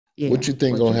What Yeah, you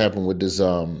think gonna happen with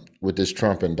this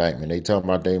Trump indictment? They talking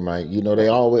about they might, they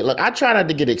always look. I try not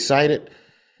to get excited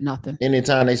nothing.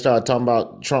 anytime they start talking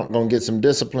about Trump gonna get some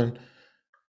discipline,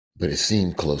 but it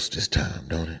seemed close this time,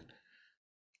 don't it?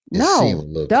 It seemed a No,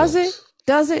 little does it? close.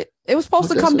 Does it? It was supposed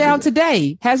But to that's come what down they,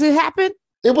 today. Has it happened?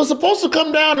 it was supposed to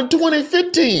come down in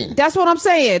 2015. That's what I'm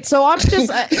saying. So I'm just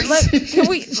let's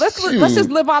just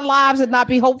Shoot. live our lives and not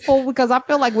be hopeful because I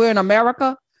feel like we're in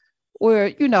America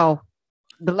where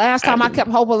the last I time I can kept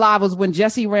hope alive was when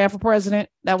Jesse ran for president.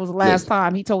 That was the last listen.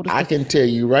 time he told us I to. can tell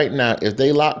you right now, if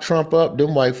they lock Trump up,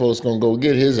 them white folks gonna go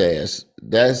get his ass.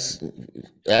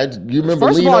 That you remember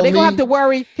First of Lean all, on they're gonna have to Me?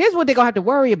 worry. Here's what they're gonna have to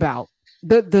worry about: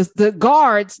 the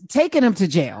guards taking him to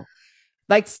jail.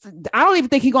 Like I don't even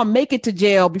think he's gonna make it to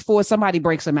jail before somebody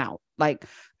breaks him out. Like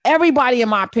everybody, in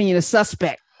my opinion, is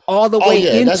suspect all the Oh way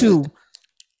yeah, into.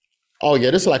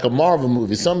 this is like a Marvel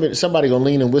movie. Somebody gonna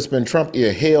lean and whisper in Trump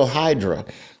ear, "Hail Hydra,"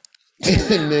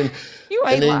 and then You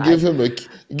and ain't then lying.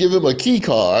 give him a key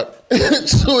card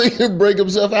so he can break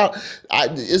himself out.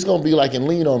 It's gonna be like in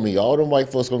Lean on Me. All them white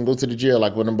folks gonna go to the jail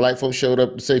like when them black folks showed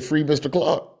up to say free Mr.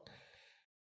 Clark.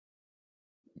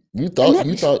 You And thought then,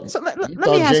 you thought so you let me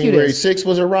thought ask you January this: 6th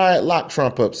was a riot? Lock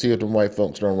Trump up. See if them white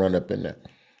folks don't run up in there,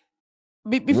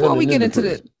 before we running get into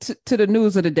into prison. to the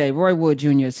news of the day, Roy Wood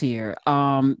Jr. is here.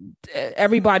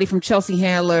 Everybody from Chelsea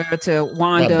Handler to My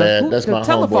Wanda, bad. who That's the my homeboy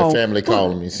telephone, family who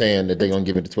calling me saying that they're gonna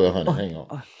give it to 1200. oh, Hang on.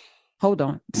 oh, hold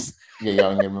on. Yeah,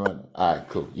 y'all can give me money. All right,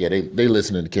 cool. Yeah, they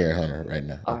listening to Karen Hunter right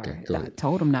now. All Okay, right. go I ahead.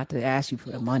 told him not to ask you for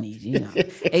the money,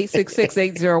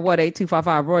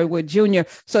 866-801-8255, Roy Wood Jr.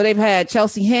 So they've had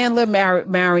Chelsea Handler,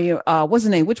 Mary, what's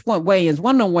his name? Which one? Wayans.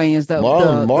 One of the Wayans, the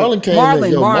Marlon came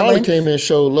in. Yo, Marlon Marlon. came in and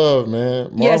showed love, man.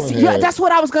 Yes, Marlon had, that's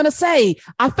what I was gonna say.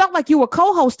 I felt like you were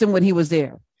co-hosting when he was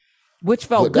there, which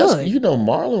felt but that's good.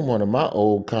 Marlon, one of my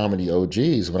old comedy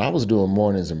OGs. When I was doing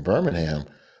mornings in Birmingham,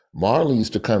 Marlon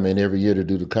used to come in every year to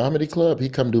do the comedy club. He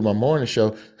come do my morning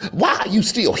show. Why are you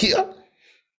still here?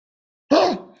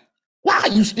 Huh? Why are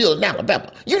you still in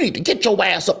Alabama? You need to get your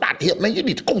ass up out of here, man. You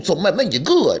need to go somewhere, man. You're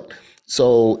good.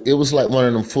 So it was like one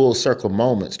of them full circle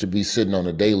moments to be sitting on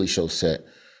a Daily Show set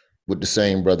with the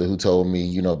same brother who told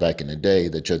me, back in the day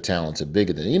that your talents are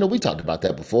bigger than, we talked about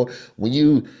that before. When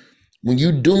you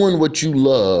doing what you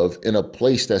love in a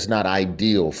place that's not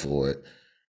ideal for it,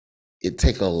 it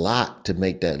take a lot to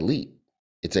make that leap.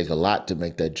 It take a lot to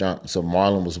make that jump. So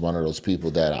Marlon was one of those people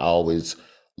that I always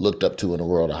looked up to in the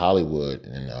world of Hollywood,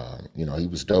 and he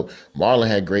was dope. Marlon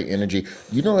had great energy.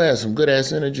 Had some good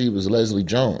ass energy was Leslie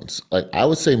Jones. Like I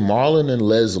would say, Marlon and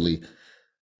Leslie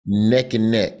neck and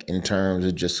neck in terms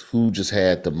of just who just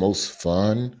had the most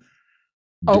fun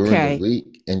during the Okay.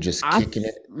 week and just kicking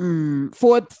it.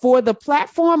 For the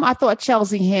platform, I thought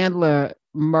Chelsea Handler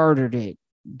murdered it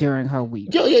during her week.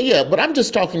 Yeah, yeah, yeah. But I'm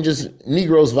just talking just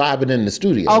Negroes vibing in the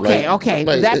studio. Okay, okay.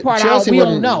 That part Chelsea we don't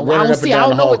wasn't know. I running don't up and see. I down the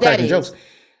don't know hall what that cracking jokes. is.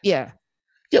 Yeah.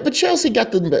 Yeah, but Chelsea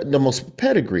got the most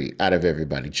pedigree out of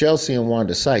everybody. Chelsea and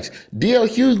Wanda Sykes. D.L.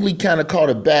 Hughley kind of caught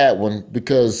a bad one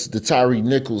because the Tyree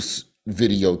Nichols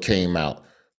video came out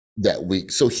that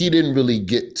week. So he didn't really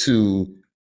get to,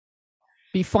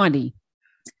 Be funny.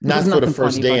 There not was for the nothing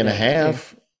first funny day about and a that. Yeah.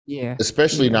 half, Yeah.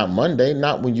 especially Yeah. not Monday,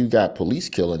 not when you got police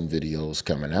killing videos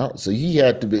coming out. So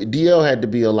DL had to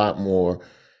be a lot more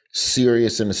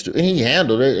serious in the studio. And he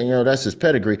handled it, and that's his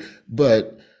pedigree.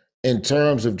 But in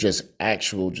terms of just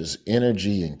actual just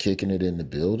energy and kicking it in the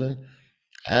building,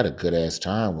 I had a good ass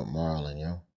time with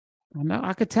Marlon, I know.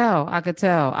 I could tell. I could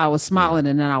tell. I was Yeah. smiling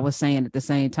and then I was saying at the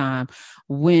same time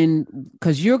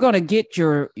because you're gonna get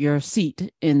your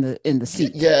seat in the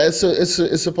seat. Yeah,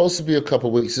 it's supposed to be a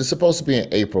couple weeks. It's supposed to be in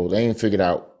April. They ain't figured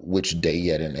out which day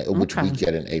yet which Okay. week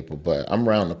yet in April, but I'm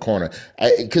around the corner.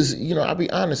 Because I'll be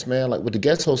honest, man. Like with the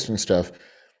guest hosting stuff,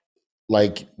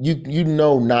 like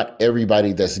not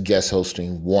everybody that's guest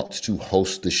hosting wants to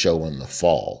host the show in the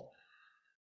fall.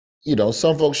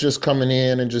 Some folks just coming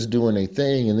in and just doing a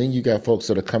thing, and then you got folks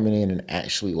that are coming in and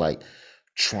actually like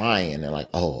trying and like,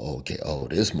 oh, okay, oh,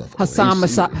 this month, oh, they Hassan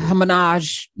serious.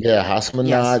 Minaj. Yeah, Hassan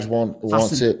Yes. Minaj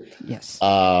wants Hassan. it. Yes.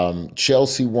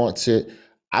 Chelsea wants it.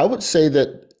 I would say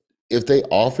that if they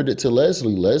offered it to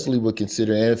Leslie, Leslie would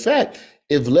consider it. And in fact,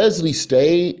 if Leslie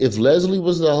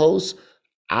was the host,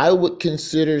 I would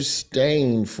consider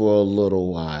staying for a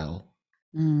little while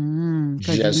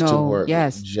Because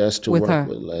yes, just to with work her.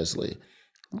 with Leslie.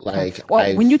 Okay. Like Well,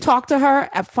 I when you talk to her,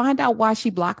 find out why she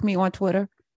blocked me on Twitter.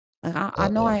 I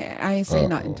know I ain't say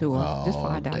nothing to her. Just Oh,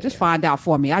 find out. Just damn. find out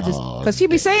for me. I just Oh, because she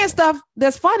be saying damn. stuff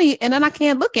that's funny, and then I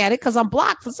can't look at it because I'm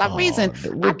blocked for some reason. I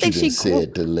What you think done she.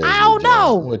 said to I Leslie don't Jones?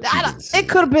 know. What you done It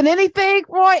could have said? been anything,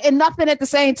 Roy, and nothing at the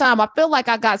same time. I feel like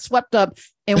I got swept up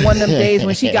in one of them days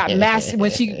when she got mass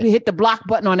when she hit the block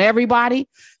button on everybody.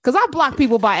 Because I block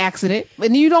people by accident,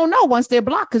 and you don't know once they're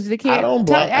blocked because they can't I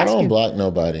ask don't you. block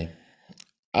nobody.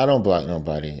 I don't block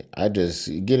nobody. I just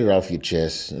get it off your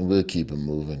chest and we'll keep it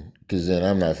moving. Cause then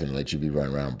I'm not gonna let you be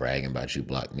running around bragging about you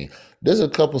blocked me. There's a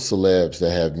couple celebs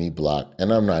that have me blocked,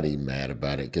 and I'm not even mad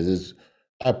about it because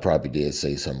I probably did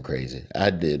say something crazy.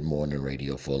 I did morning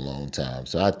radio for a long time,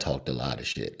 so I talked a lot of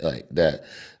shit like that.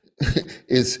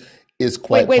 it's it's Wait,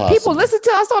 quite wait, people possible. listen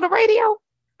to us on the radio.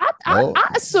 I No,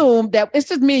 assume that it's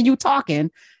just me and you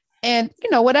talking, and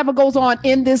whatever goes on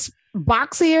in this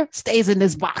box here stays in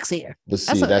this box here. but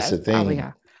see, that's the That's probably thing.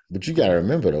 how. But you gotta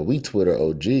remember though, we Twitter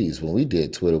OGs. When we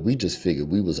did Twitter, we just figured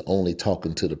we was only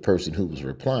talking to the person who was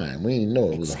replying. We didn't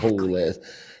know it was a whole Exactly. ass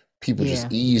people just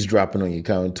Yeah. eavesdropping on your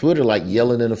comment. Twitter like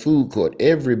yelling in a food court.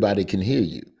 Everybody can hear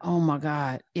you. Oh my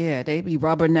God. Yeah, they be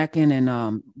rubbernecking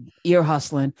and ear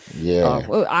hustling, Yeah.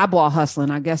 well, eyeball hustling.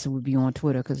 I guess it would be on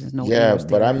Twitter because there's no Yeah, ears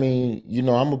but I there. mean,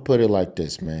 I'm gonna put it like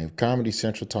this, man. If Comedy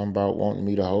Central talking about wanting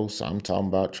me to host, I'm talking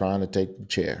about trying to take the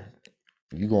chair.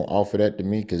 You gonna offer that to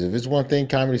me? Because if it's one thing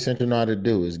Comedy Central know how to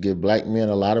do is give black men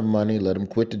a lot of money, let them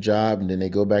quit the job, and then they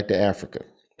go back to Africa.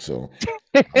 So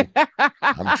I'm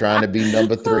I'm trying to be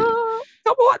number three.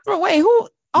 Come on, wait, who? You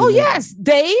Oh know? yes,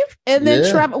 Dave, and then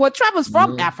Yeah. Trevor. Well, Trevor's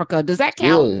from Mm. Africa. Does that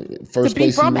count Yeah. to First be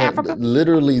place he from went, Africa?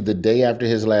 literally the day after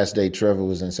his last day, Trevor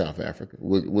was in South Africa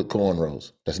with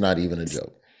cornrows. That's not even a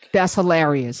joke. That's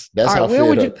hilarious. That's All how right, where fed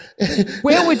would you? up.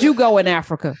 Where would you go in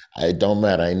Africa? It don't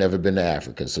matter. I ain't never been to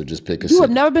Africa, so just pick a You have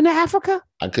city. never been to Africa?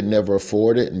 I could never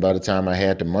afford it, and by the time I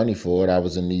had the money for it, I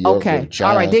was in New York with a Okay.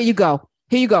 All right. child. There you go.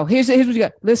 Here you go. Here's what you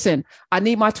got. Listen, I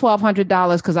need my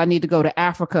 $1,200 because I need to go to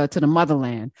Africa to the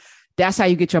motherland. That's how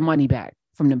you get your money back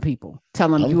from them people. Tell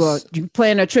them I'm s- you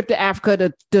plan a trip to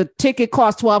Africa. The ticket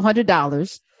costs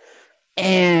 $1,200,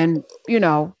 and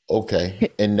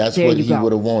okay, and that's there what you he go.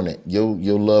 would have wanted.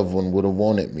 Your loved one would have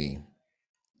wanted me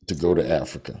to go to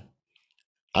Africa.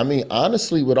 I mean,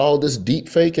 honestly, with all this deep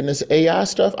fake and this AI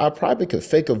stuff, I probably could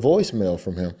fake a voicemail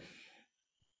from him.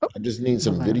 I just need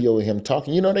some Okay. video of him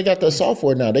talking. They got that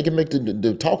software now. They can make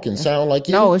the talking sound like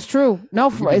No, you. it's true. No,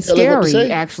 You can it's tell it what to scary, say.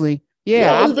 actually. Yeah,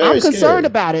 Yeah, it's I'm very concerned scary.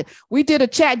 about it. We did a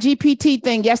chat GPT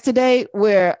thing yesterday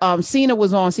where Cena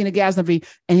was on, Cena Gasnavi,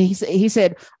 and he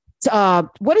said,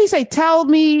 what did he say? Tell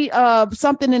me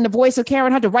something in the voice of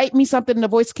Karen Hunter, write me something in the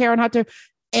voice of Karen Hunter.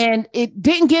 And it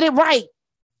didn't get it right,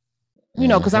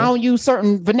 because I Hmm. don't use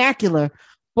certain vernacular,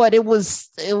 but it was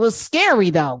scary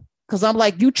though. Because I'm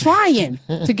like, you trying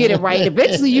to get it right.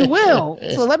 Eventually you will.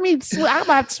 So I'm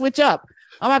gonna have to switch up.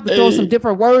 I'm gonna have to throw some Hey,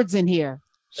 different words in here.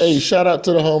 hey, shout out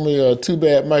to the homie Too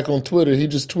Bad Mike on Twitter. He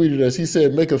just tweeted us. He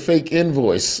said, make a fake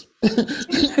invoice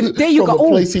There you from go. a Oh,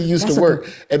 place he used to that's a work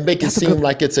good. and make it That's a seem good.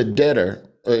 like it's a debtor,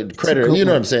 That's a creditor. good You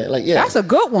know what I'm one. saying? Like, yeah, That's a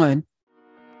good one.